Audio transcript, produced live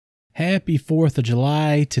Happy 4th of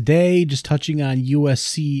July. Today, just touching on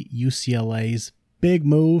USC UCLA's big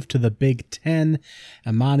move to the Big 10.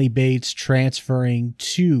 Emoni Bates transferring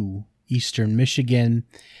to Eastern Michigan,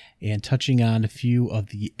 and touching on a few of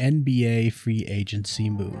the NBA free agency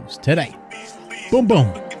moves today. Boom, boom.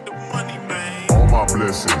 All my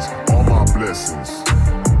blessings, all my blessings,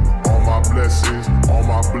 all my blessings, all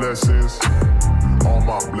my blessings, all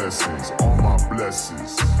my blessings, all my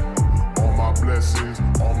blessings, all my blessings,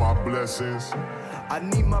 all my blessings. I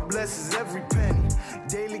need my blessings every penny,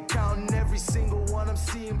 daily counting every single one. I'm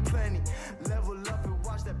seeing plenty. Level up and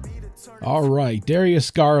watch that beat turn. All right,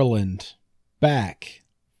 Darius Garland back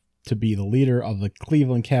to be the leader of the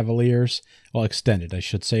Cleveland Cavaliers. Well, extended, I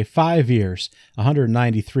should say. 5 years,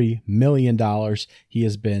 $193 million. He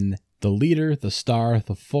has been the leader, the star,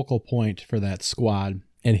 the focal point for that squad,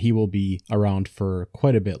 and he will be around for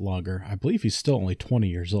quite a bit longer. I believe he's still only 20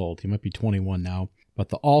 years old. He might be 21 now. But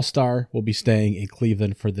the All-Star will be staying in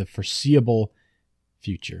Cleveland for the foreseeable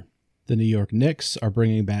future. The New York Knicks are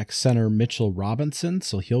bringing back center Mitchell Robinson,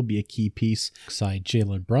 so he'll be a key piece beside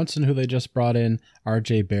Jalen Brunson, who they just brought in,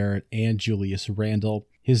 RJ Barrett, and Julius Randle.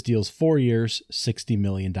 His deal's 4 years, $60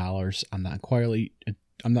 million.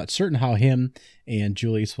 I'm not certain how him and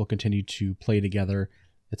Julius will continue to play together.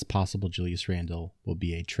 It's possible Julius Randle will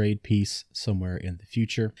be a trade piece somewhere in the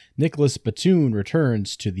future. Nicholas Batum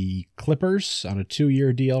returns to the Clippers on a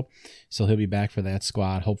 2-year deal, so he'll be back for that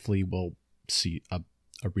squad. Hopefully we'll see a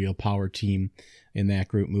real power team in that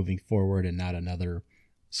group moving forward and not another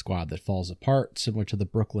squad that falls apart, similar to the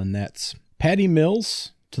Brooklyn Nets. Patty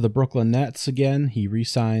Mills to the Brooklyn Nets again. He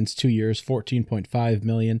re-signs 2 years, $14.5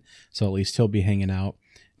 million, so at least he'll be hanging out.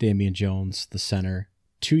 Damian Jones, the center,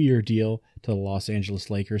 2-year deal to the Los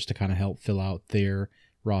Angeles Lakers to kind of help fill out their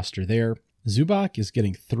roster there. Zubac is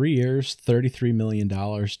getting 3 years, $33 million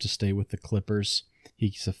to stay with the Clippers.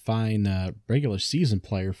 He's a fine regular season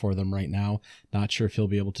player for them right now. Not sure if he'll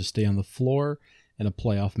be able to stay on the floor in a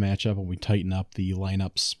playoff matchup when we tighten up the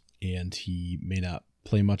lineups, and he may not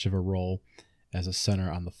play much of a role as a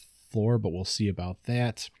center on the floor, but we'll see about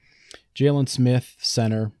that. Jalen Smith,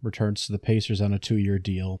 center, returns to the Pacers on a 2-year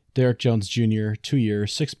deal. Derrick Jones Jr., 2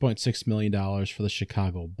 years, $6.6 million for the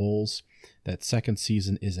Chicago Bulls. That second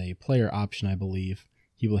season is a player option, I believe.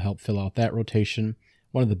 He will help fill out that rotation.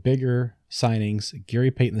 One of the bigger signings,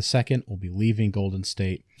 Gary Payton II, will be leaving Golden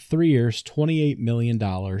State. 3 years, $28 million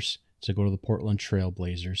to go to the Portland Trail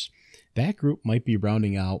Blazers. That group might be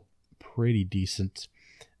rounding out pretty decent.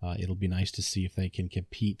 It'll be nice to see if they can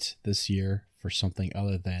compete this year for something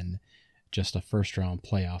other than just a first-round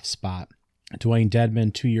playoff spot. Dwayne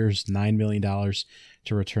Dedmon, 2 years, $9 million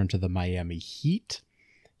to return to the Miami Heat.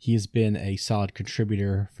 He has been a solid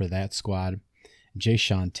contributor for that squad.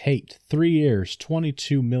 Jayshawn Tate, 3 years,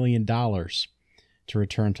 $22 million to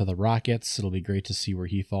return to the Rockets. It'll be great to see where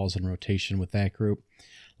he falls in rotation with that group.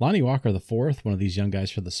 Lonnie Walker IV, one of these young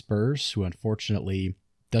guys for the Spurs, who unfortunately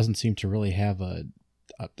doesn't seem to really have a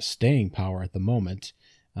staying power at the moment.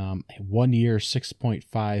 1 year,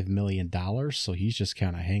 $6.5 million, so he's just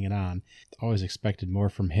kind of hanging on. Always expected more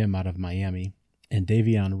from him out of Miami. And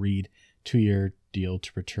Davion Reed, 2-year deal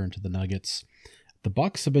to return to the Nuggets. The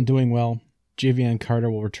Bucks have been doing well. Javion Carter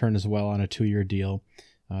will return as well on a 2-year deal.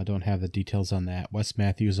 Don't have the details on that. Wes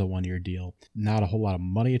Matthews, a 1-year deal. Not a whole lot of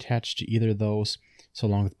money attached to either of those, so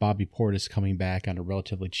along with Bobby Portis coming back on a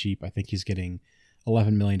relatively cheap. I think he's getting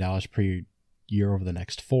 $11 million per year over the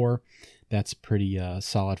next 4. That's pretty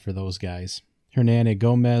solid for those guys. Hernán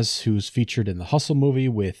Gomez, who's featured in the Hustle movie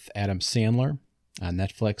with Adam Sandler on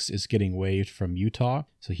Netflix, is getting waived from Utah.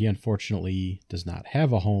 So he unfortunately does not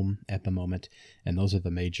have a home at the moment. And those are the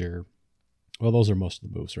major, well, those are most of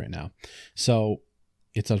the moves right now. So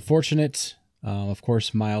it's unfortunate. Of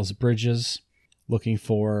course, Miles Bridges looking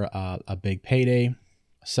for a big payday.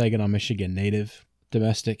 Saginaw, Michigan native,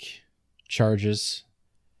 domestic charges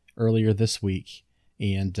earlier this week.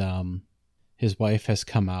 And his wife has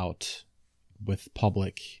come out with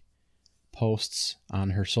public posts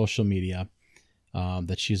on her social media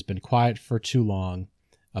that she's been quiet for too long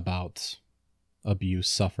about abuse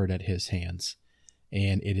suffered at his hands.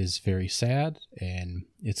 And it is very sad, and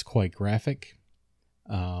it's quite graphic.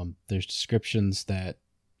 There's descriptions that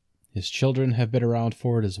his children have been around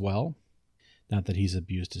for it as well. Not that he's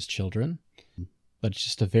abused his children, but it's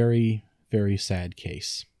just a very, very sad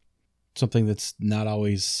case. Something that's not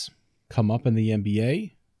always come up in the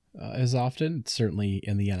NBA as often. It's certainly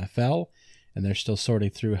in the NFL, and they're still sorting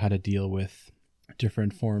through how to deal with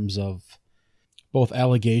different forms of both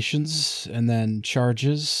allegations and then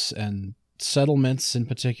charges and settlements in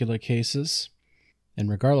particular cases. And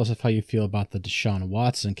regardless of how you feel about the Deshaun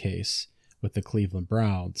Watson case with the Cleveland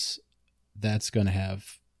Browns, that's going to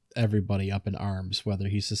have everybody up in arms, whether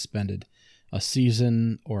he's suspended a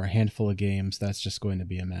season or a handful of games. That's just going to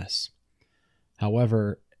be a mess.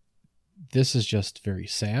 However, this is just very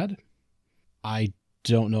sad. I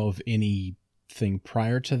don't know of anything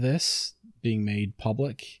prior to this being made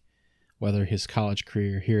public, whether his college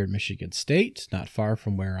career here at Michigan State, not far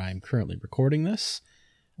from where I'm currently recording this,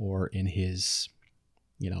 or in his,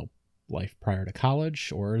 life prior to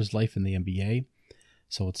college, or his life in the NBA.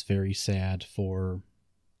 So it's very sad for,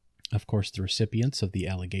 of course, the recipients of the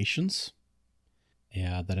allegations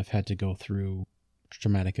that have had to go through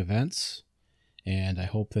traumatic events. And I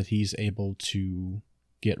hope that he's able to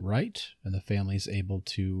get right and the family's able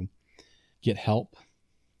to get help.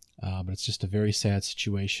 But it's just a very sad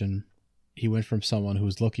situation. He went from someone who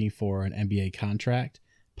was looking for an NBA contract,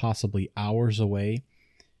 possibly hours away,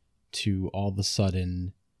 to all of a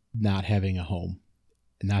sudden not having a home,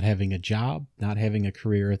 not having a job, not having a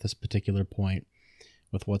career at this particular point,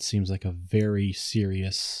 with what seems like a very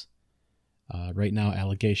serious, right now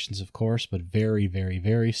allegations, of course, but very, very,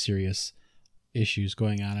 very serious issues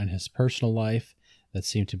going on in his personal life that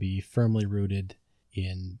seem to be firmly rooted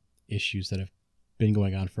in issues that have been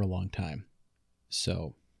going on for a long time.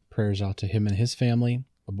 So prayers out to him and his family.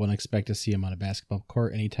 I wouldn't expect to see him on a basketball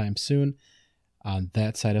court anytime soon on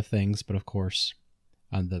that side of things, but of course,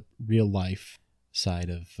 on the real life side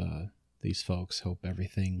of these folks, hope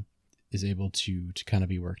everything is able to kind of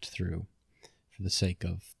be worked through for the sake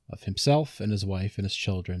of himself and his wife and his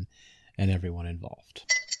children and everyone involved.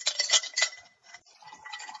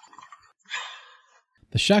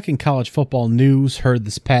 The shocking college football news heard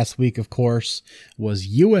this past week, of course, was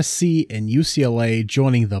USC and UCLA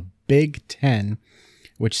joining the Big 10,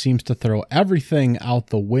 which seems to throw everything out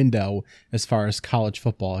the window as far as college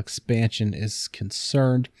football expansion is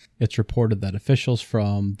concerned. It's reported that officials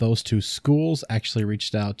from those two schools actually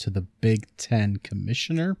reached out to the Big 10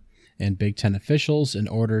 commissioner and Big 10 officials in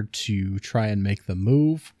order to try and make the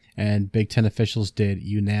move. And Big 10 officials did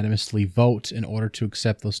unanimously vote in order to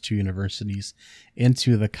accept those two universities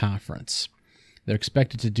into the conference. They're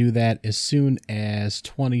expected to do that as soon as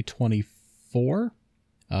 2024.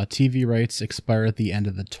 TV rights expire at the end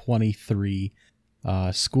of the 23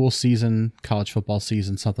 school season, college football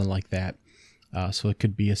season, something like that. So it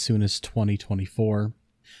could be as soon as 2024.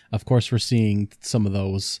 Of course, we're seeing some of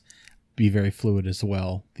those be very fluid as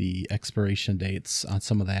well, the expiration dates on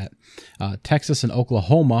some of that. Texas and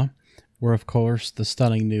Oklahoma were, of course, the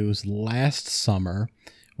stunning news last summer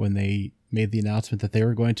when they made the announcement that they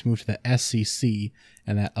were going to move to the SEC,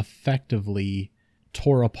 and that effectively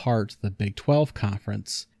tore apart the Big 12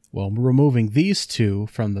 conference. Well, removing these two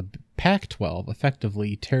from the Pac-12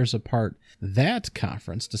 effectively tears apart that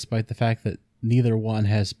conference, despite the fact that neither one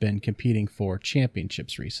has been competing for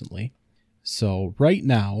championships recently. So right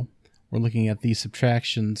now, we're looking at these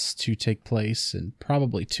subtractions to take place in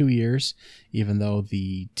probably 2 years, even though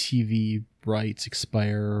the TV rights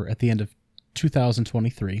expire at the end of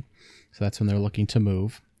 2023. So that's when they're looking to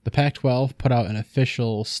move. The Pac-12 put out an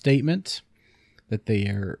official statement that they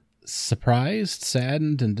are surprised,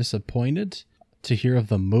 saddened, and disappointed to hear of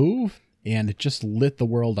the move, and it just lit the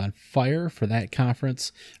world on fire for that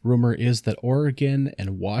conference. Rumor is that Oregon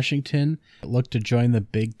and Washington look to join the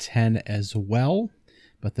Big 10 as well,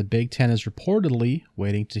 but the Big 10 is reportedly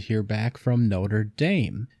waiting to hear back from Notre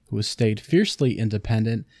Dame, who has stayed fiercely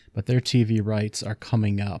independent, but their TV rights are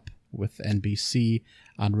coming up with NBC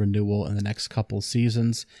on renewal in the next couple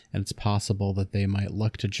seasons, and it's possible that they might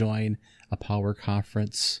look to join a power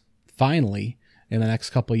conference finally in the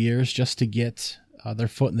next couple years just to get their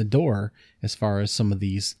foot in the door as far as some of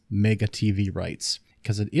these mega TV rights.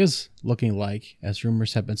 Because it is looking like, as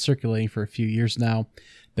rumors have been circulating for a few years now,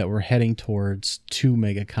 that we're heading towards 2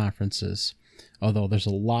 mega conferences, although there's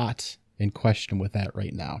a lot in question with that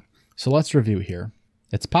right now. So let's review here.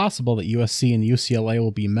 It's possible that USC and UCLA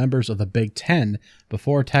will be members of the Big 10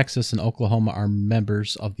 before Texas and Oklahoma are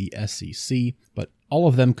members of the SEC, but all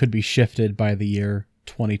of them could be shifted by the year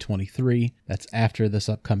 2023. That's after this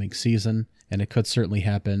upcoming season, and it could certainly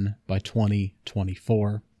happen by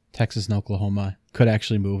 2024. Texas and Oklahoma could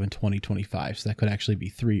actually move in 2025, so that could actually be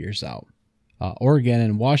 3 years out. Oregon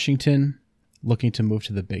and Washington looking to move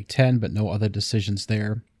to the Big 10, but no other decisions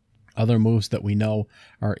there. Other moves that we know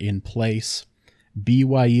are in place.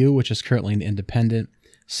 BYU, which is currently an independent,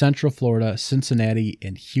 Central Florida, Cincinnati,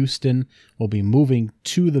 and Houston will be moving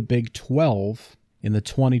to the Big 12 in the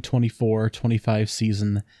 2024-25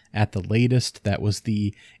 season at the latest. That was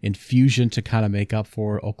the infusion to kind of make up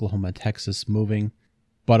for Oklahoma and Texas moving.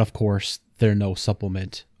 But of course, there's no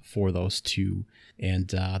supplement for those two And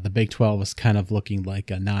the Big 12 is kind of looking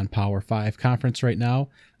like a non-Power 5 conference right now,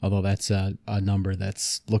 although that's a number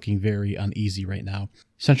that's looking very uneasy right now.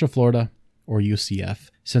 Central Florida, or UCF,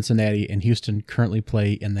 Cincinnati, and Houston currently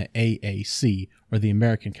play in the AAC, or the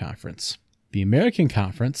American Conference. The American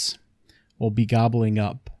Conference will be gobbling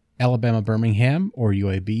up Alabama Birmingham, or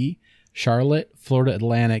UAB, Charlotte, Florida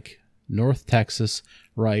Atlantic, North Texas,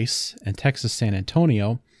 Rice, and Texas San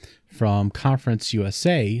Antonio from Conference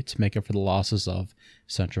USA to make up for the losses of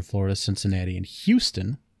Central Florida, Cincinnati, and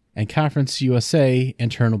Houston. And Conference USA, in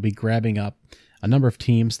turn, will be grabbing up a number of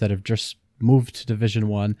teams that have just moved to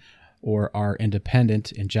Division I or are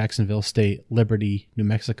independent in Jacksonville State, Liberty, New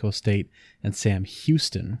Mexico State, and Sam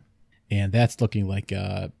Houston. And that's looking like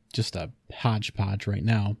just a hodgepodge right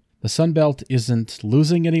now. The Sun Belt isn't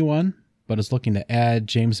losing anyone, but is looking to add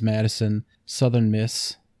James Madison, Southern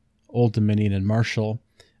Miss, Old Dominion, and Marshall.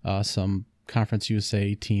 Some Conference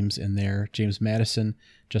USA teams in there. James Madison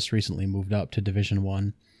just recently moved up to Division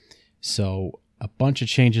I. So a bunch of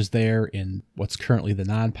changes there in what's currently the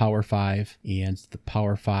non-Power 5 and the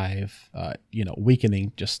Power 5,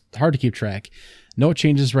 weakening. Just hard to keep track. No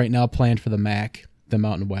changes right now planned for the MAC, the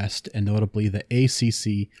Mountain West, and notably the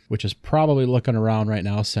ACC, which is probably looking around right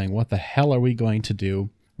now saying, what the hell are we going to do?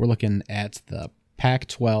 We're looking at the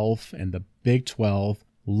Pac-12 and the Big 12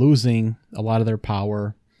 losing a lot of their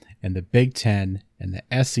power, and the Big 10 and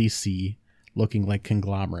the SEC looking like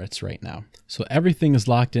conglomerates right now. So everything is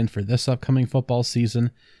locked in for this upcoming football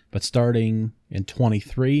season, but starting in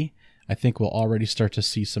 23, I think we'll already start to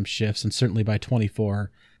see some shifts, and certainly by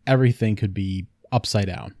 24, everything could be upside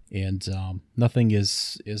down, and nothing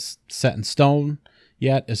is set in stone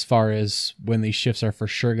yet as far as when these shifts are for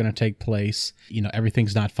sure going to take place.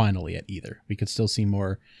 Everything's not final yet either. We could still see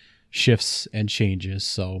more shifts and changes.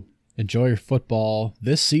 So enjoy your football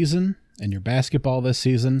this season and your basketball this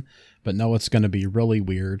season, but know it's going to be really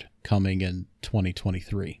weird coming in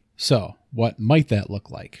 2023. So what might that look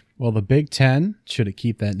like? Well, the Big 10, should it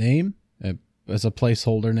keep that name as a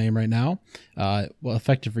placeholder name right now, will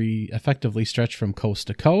effectively stretch from coast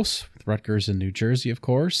to coast, with Rutgers in New Jersey, of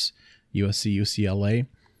course, USC, UCLA,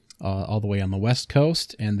 all the way on the West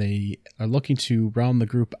Coast, and they are looking to round the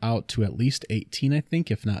group out to at least 18, I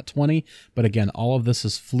think, if not 20. But again, all of this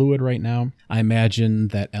is fluid right now. I imagine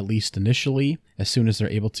that at least initially, as soon as they're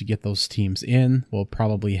able to get those teams in, we'll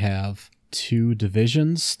probably have 2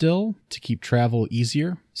 divisions still to keep travel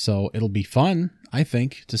easier. So it'll be fun, I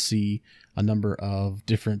think, to see a number of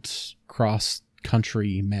different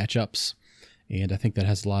cross-country matchups. And I think that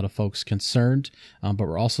has a lot of folks concerned. But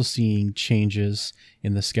we're also seeing changes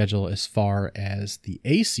in the schedule as far as the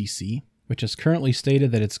ACC, which has currently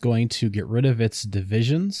stated that it's going to get rid of its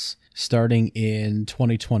divisions starting in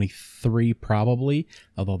 2023 probably,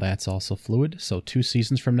 although that's also fluid. So 2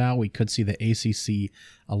 seasons from now, we could see the ACC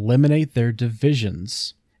eliminate their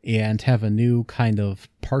divisions and have a new kind of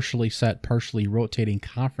partially set, partially rotating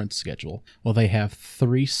conference schedule. Well, they have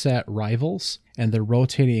 3 set rivals, and they're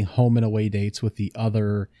rotating home and away dates with the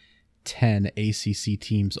other 10 ACC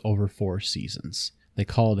teams over 4 seasons. They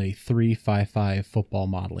call it a 3-5-5 football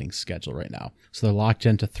modeling schedule right now. So they're locked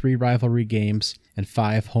into 3 rivalry games and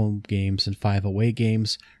 5 home games and 5 away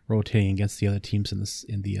games, rotating against the other teams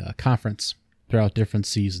in the conference throughout different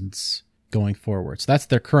seasons going forward. So that's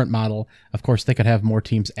their current model. Of course, they could have more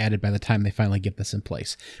teams added by the time they finally get this in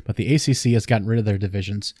place. But the ACC has gotten rid of their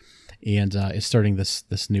divisions and is starting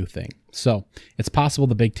this new thing. So it's possible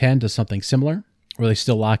the Big 10 does something similar, where they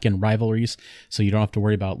still lock in rivalries, so you don't have to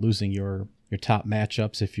worry about losing your top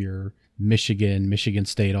matchups if you're Michigan, Michigan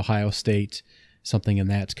State, Ohio State, something in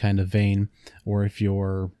that kind of vein, or if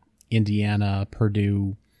you're Indiana,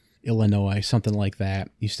 Purdue, Illinois, something like that.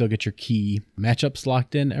 You still get your key matchups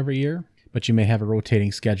locked in every year, but you may have a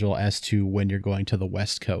rotating schedule as to when you're going to the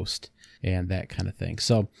West Coast and that kind of thing.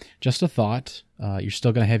 So just a thought, you're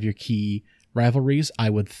still going to have your key rivalries, I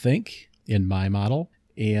would think, in my model,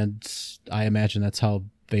 and I imagine that's how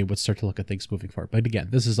they would start to look at things moving forward. But again,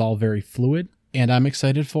 this is all very fluid, and I'm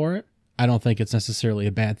excited for it. I don't think it's necessarily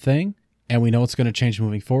a bad thing, and we know it's going to change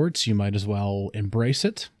moving forward, so you might as well embrace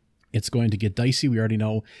it. It's going to get dicey. We already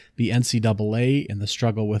know the NCAA and the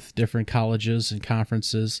struggle with different colleges and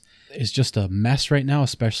conferences is just a mess right now,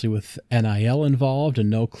 especially with NIL involved and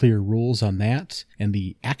no clear rules on that, and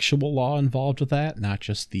the actual law involved with that, not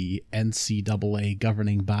just the NCAA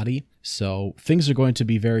governing body. So things are going to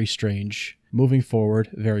be very strange moving forward,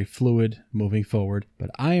 very fluid moving forward.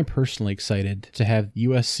 But I am personally excited to have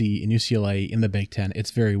USC and UCLA in the Big 10.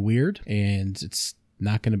 It's very weird, and it's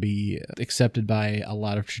not going to be accepted by a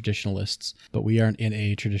lot of traditionalists, but we aren't in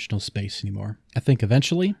a traditional space anymore. I think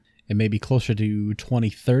eventually, and maybe closer to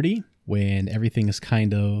 2030, when everything is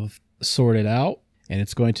kind of sorted out. And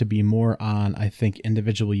it's going to be more on, I think,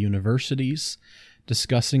 individual universities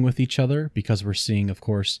discussing with each other, because we're seeing, of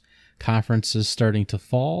course, conferences starting to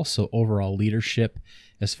fall. So overall leadership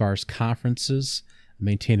as far as conferences,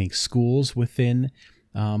 maintaining schools within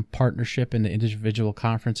partnership in the individual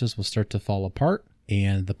conferences will start to fall apart.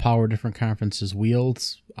 And the power different conferences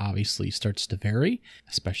wields obviously starts to vary,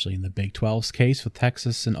 especially in the Big 12's case with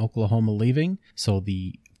Texas and Oklahoma leaving. So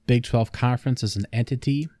the Big 12 conference as an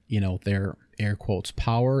entity, their air quotes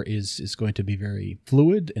power is going to be very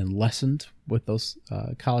fluid and lessened with those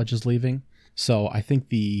colleges leaving. So I think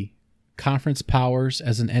the conference powers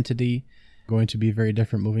as an entity going to be very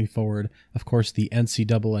different moving forward. Of course, the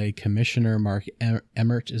NCAA commissioner, Mark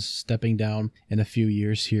Emmert, is stepping down in a few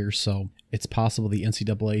years here, so it's possible the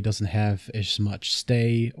NCAA doesn't have as much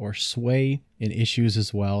stay or sway in issues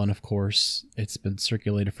as well. And of course, it's been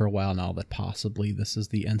circulated for a while now that possibly this is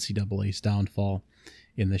the NCAA's downfall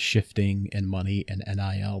in the shifting and money and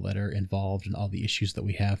NIL that are involved in all the issues that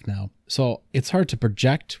we have now. So it's hard to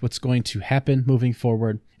project what's going to happen moving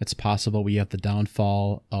forward. It's possible we have the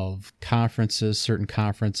downfall of conferences, certain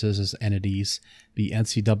conferences as entities, the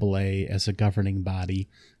NCAA as a governing body,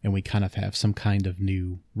 and we kind of have some kind of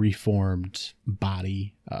new reformed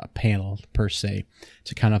body, panel per se,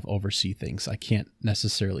 to kind of oversee things. I can't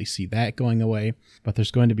necessarily see that going away, but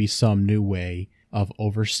there's going to be some new way of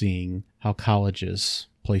overseeing how colleges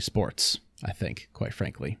play sports, I think, quite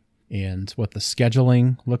frankly. And what the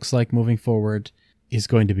scheduling looks like moving forward is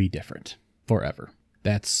going to be different forever.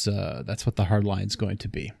 That's what the hard line is going to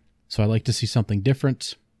be. So I like to see something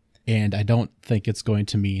different, and I don't think it's going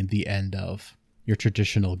to mean the end of your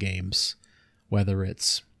traditional games, whether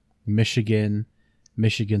it's Michigan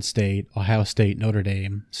State, Ohio State, Notre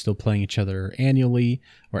Dame still playing each other annually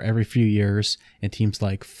or every few years, and teams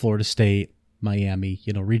like Florida State, Miami,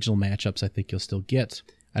 regional matchups I think you'll still get.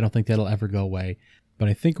 I don't think that'll ever go away, but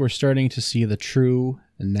I think we're starting to see the true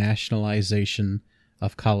nationalization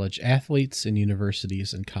of college athletes and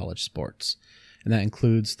universities and college sports. And that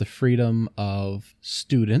includes the freedom of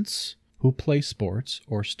students who play sports,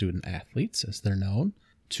 or student athletes as they're known,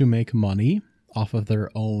 to make money off of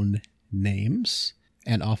their own names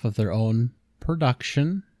and off of their own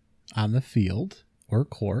production on the field or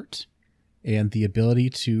court, and the ability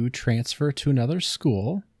to transfer to another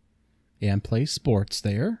school and play sports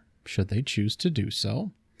there, should they choose to do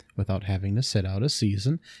so, without having to sit out a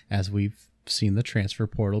season, as we've seen the transfer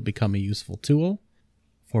portal become a useful tool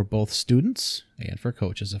for both students and for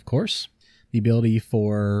coaches, of course. The ability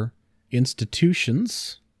for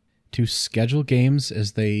institutions to schedule games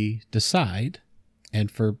as they decide, and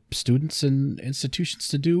for students and institutions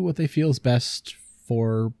to do what they feel is best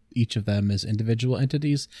for each of them as individual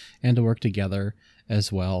entities, and to work together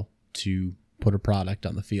as well to put a product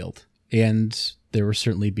on the field. And there will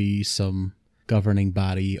certainly be some governing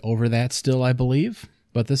body over that still, I believe.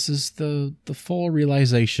 But this is the full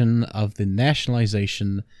realization of the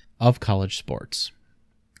nationalization of college sports.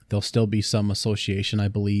 There'll still be some association, I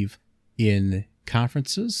believe, in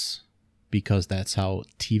conferences, because that's how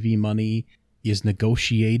TV money is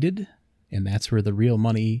negotiated, and that's where the real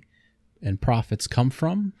money and profits come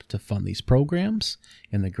from to fund these programs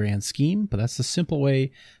in the grand scheme. But that's the simple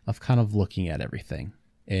way of kind of looking at everything.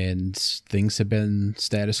 And things have been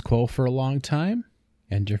status quo for a long time,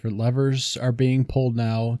 and different levers are being pulled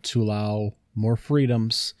now to allow more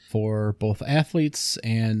freedoms for both athletes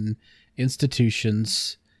and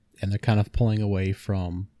institutions. And they're kind of pulling away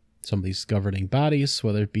from some of these governing bodies,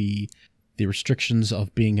 whether it be the restrictions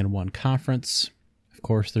of being in one conference. Of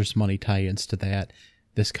course, there's money tie-ins to that.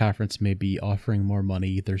 This conference may be offering more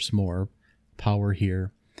money. There's more power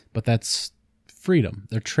here, but that's freedom.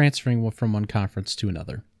 They're transferring from one conference to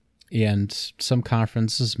another. And some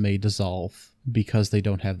conferences may dissolve because they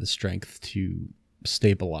don't have the strength to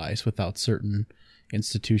stabilize without certain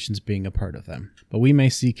institutions being a part of them. But we may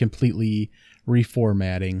see completely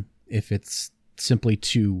reformatting if it's simply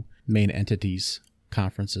two main entities,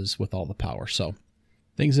 conferences with all the power. So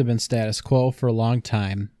things have been status quo for a long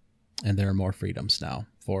time, and there are more freedoms now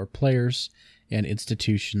for players and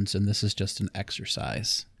institutions, and this is just an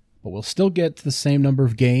exercise. But we'll still get the same number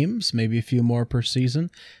of games, maybe a few more per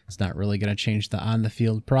season. It's not really going to change the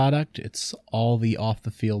on-the-field product. It's all the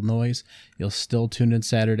off-the-field noise. You'll still tune in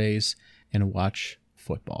Saturdays and watch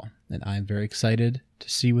football. And I'm very excited to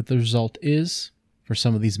see what the result is for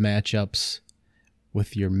some of these matchups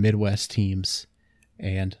with your Midwest teams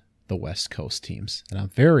and the West Coast teams. And I'm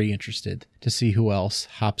very interested to see who else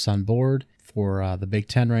hops on board for the Big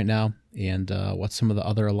 10 right now, and what some of the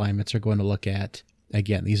other alignments are going to look at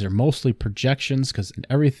Again, these are mostly projections because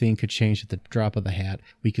everything could change at the drop of the hat.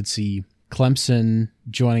 We could see Clemson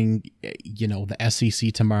joining, the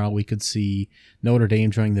SEC tomorrow. We could see Notre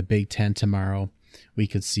Dame joining the Big Ten tomorrow. We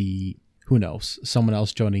could see, who knows, someone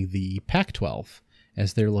else joining the Pac-12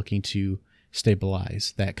 as they're looking to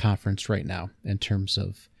stabilize that conference right now in terms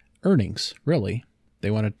of earnings, really.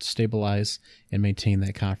 They want to stabilize and maintain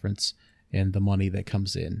that conference and the money that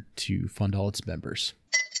comes in to fund all its members.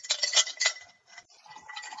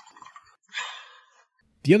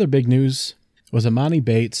 The other big news was Emoni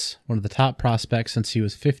Bates, one of the top prospects since he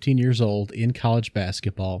was 15 years old in college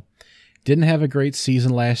basketball. Didn't have a great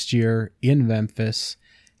season last year in Memphis.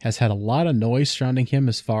 Has had a lot of noise surrounding him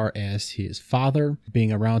as far as his father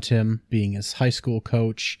being around him, being his high school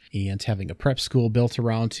coach, and having a prep school built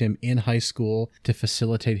around him in high school to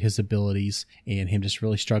facilitate his abilities, and him just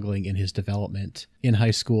really struggling in his development in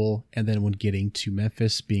high school, and then when getting to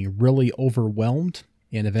Memphis being really overwhelmed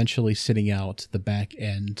and eventually sitting out the back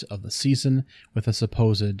end of the season with a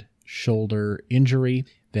supposed shoulder injury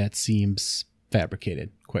that seems fabricated,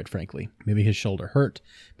 quite frankly. Maybe his shoulder hurt,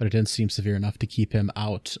 but it didn't seem severe enough to keep him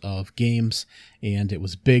out of games, and it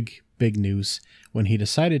was big news when he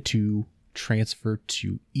decided to transfer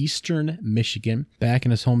to Eastern Michigan, back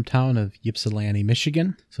in his hometown of Ypsilanti,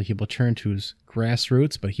 Michigan. So he'll return to his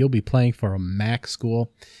grassroots, but he'll be playing for a MAC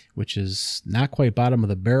school, which is not quite bottom of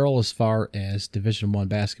the barrel as far as Division I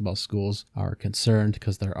basketball schools are concerned,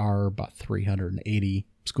 because there are about 380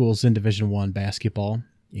 schools in Division I basketball.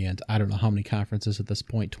 And I don't know how many conferences at this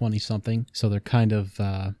point, 20-something. So they're kind of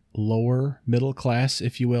lower middle class,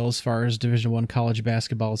 if you will, as far as Division I college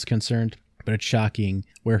basketball is concerned. But it's shocking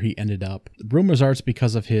where he ended up. Rumors are it's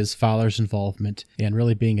because of his father's involvement and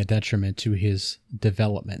really being a detriment to his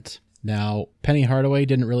development. Now, Penny Hardaway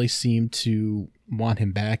didn't really seem to want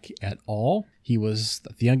him back at all. He was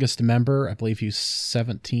the youngest member. I believe he was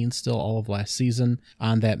 17 still all of last season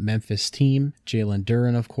on that Memphis team. Jalen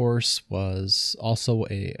Duren, of course, was also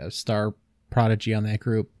a star prodigy on that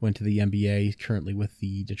group. Went to the NBA, currently with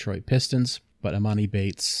the Detroit Pistons. But Emoni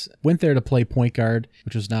Bates went there to play point guard,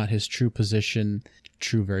 which was not his true position.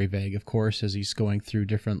 True, very vague, of course, as he's going through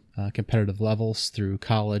different competitive levels through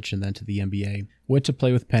college and then to the NBA. Went to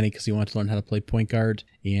play with Penny because he wanted to learn how to play point guard,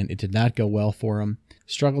 and it did not go well for him.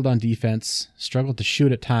 Struggled on defense, struggled to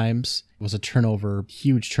shoot at times, was a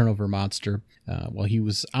huge turnover monster. While he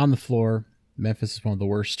was on the floor, Memphis is one of the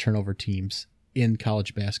worst turnover teams in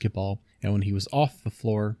college basketball, and when he was off the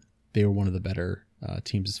floor, they were one of the better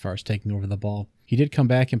teams as far as taking over the ball. He did come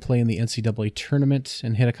back and play in the NCAA tournament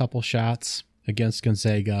and hit a couple shots against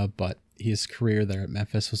Gonzaga, but his career there at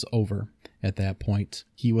Memphis was over at that point.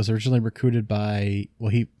 He was originally recruited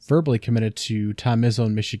he verbally committed to Tom Izzo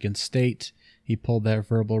in Michigan State. He pulled that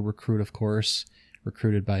verbal recruit, of course,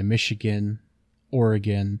 recruited by Michigan,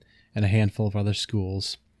 Oregon, and a handful of other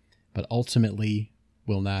schools, but ultimately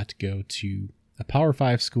will not go to a Power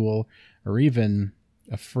 5 school or even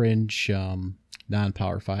a fringe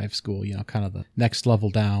non-Power 5 school, kind of the next level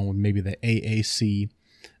down, maybe the AAC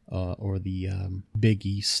or the Big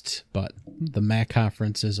East. But the MAC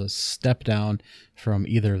conference is a step down from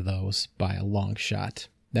either of those by a long shot.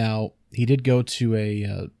 Now, he did go to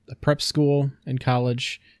a prep school in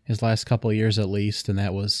college, his last couple of years at least, and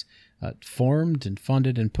that was formed and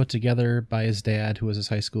funded and put together by his dad, who was his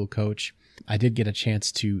high school coach. I did get a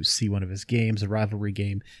chance to see one of his games, a rivalry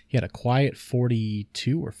game. He had a quiet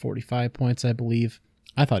 42 or 45 points, I believe.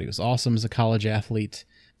 I thought he was awesome as a college athlete.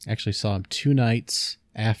 Actually saw him 2 nights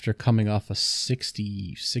after coming off a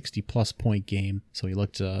 60-plus point game. So he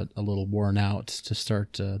looked a little worn out to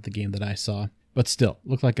start the game that I saw. But still,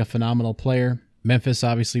 looked like a phenomenal player. Memphis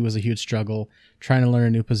obviously was a huge struggle, trying to learn a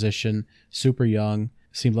new position, super young.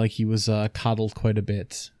 Seemed like he was coddled quite a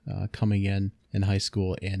bit coming in high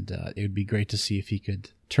school, and it would be great to see if he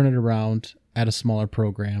could turn it around at a smaller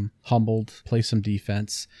program, humbled, play some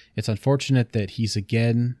defense. It's unfortunate that he's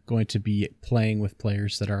again going to be playing with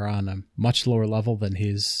players that are on a much lower level than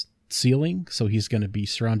his ceiling, so he's going to be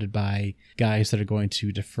surrounded by guys that are going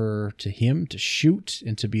to defer to him to shoot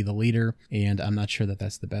and to be the leader, and I'm not sure that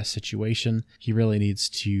that's the best situation. He really needs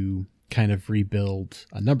to kind of rebuild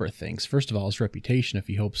a number of things. First of all, his reputation, if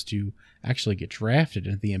he hopes to actually get drafted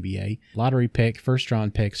into the NBA. Lottery pick,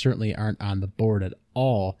 first-round pick certainly aren't on the board at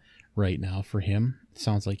all right now for him.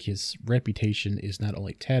 Sounds like his reputation is not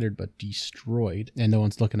only tattered, but destroyed, and no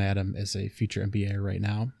one's looking at him as a future NBA right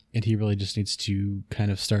now, and he really just needs to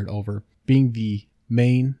kind of start over. Being the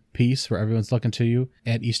main piece where everyone's looking to you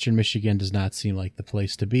at Eastern Michigan does not seem like the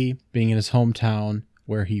place to be. Being in his hometown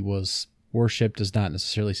where he was worship does not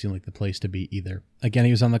necessarily seem like the place to be either. Again,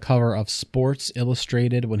 he was on the cover of Sports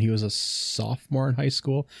Illustrated when he was a sophomore in high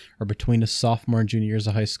school, or between his sophomore and junior years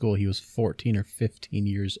of high school. He was 14 or 15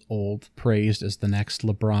 years old, praised as the next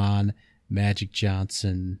LeBron, Magic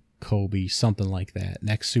Johnson, Kobe, something like that,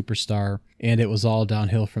 next superstar. And it was all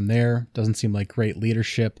downhill from there. Doesn't seem like great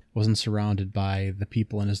leadership. Wasn't surrounded by the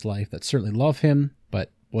people in his life that certainly love him,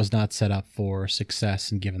 but was not set up for success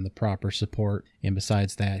and given the proper support. And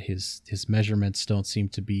besides that, his measurements don't seem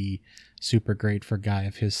to be super great for a guy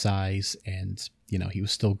of his size. And, you know, he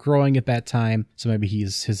was still growing at that time. So maybe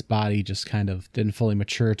his body just kind of didn't fully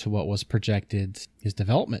mature to what was projected. His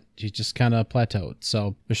development, he just kind of plateaued.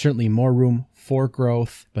 So there's certainly more room for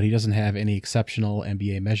growth, but he doesn't have any exceptional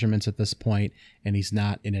NBA measurements at this point, and he's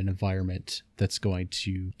not in an environment that's going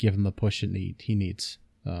to give him the push he needs.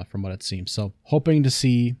 From what it seems. So hoping to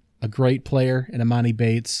see a great player in Emoni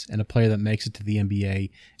Bates, and a player that makes it to the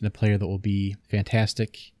NBA, and a player that will be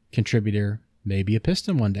fantastic contributor, maybe a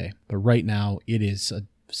Piston one day. But right now it is a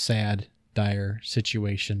sad, dire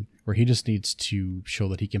situation where he just needs to show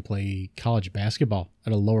that he can play college basketball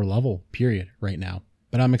at a lower level, period, right now.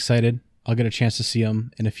 But I'm excited. I'll get a chance to see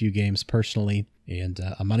him in a few games personally. And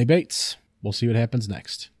Emoni Bates, we'll see what happens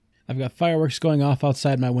next. I've got fireworks going off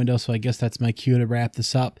outside my window, so I guess that's my cue to wrap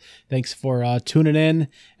this up. Thanks for tuning in,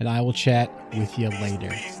 and I will chat with you later.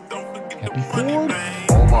 Happy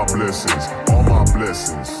 4th! All my blessings, all my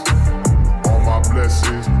blessings, all my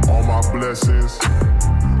blessings, all my blessings,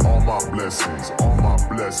 all my blessings, all my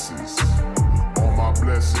blessings, all my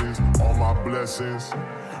blessings, all my blessings.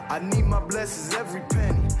 I need my blessings every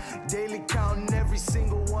penny. Daily counting every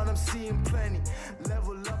single one, I'm seeing plenty.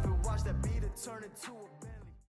 Level up and watch that beat turn into a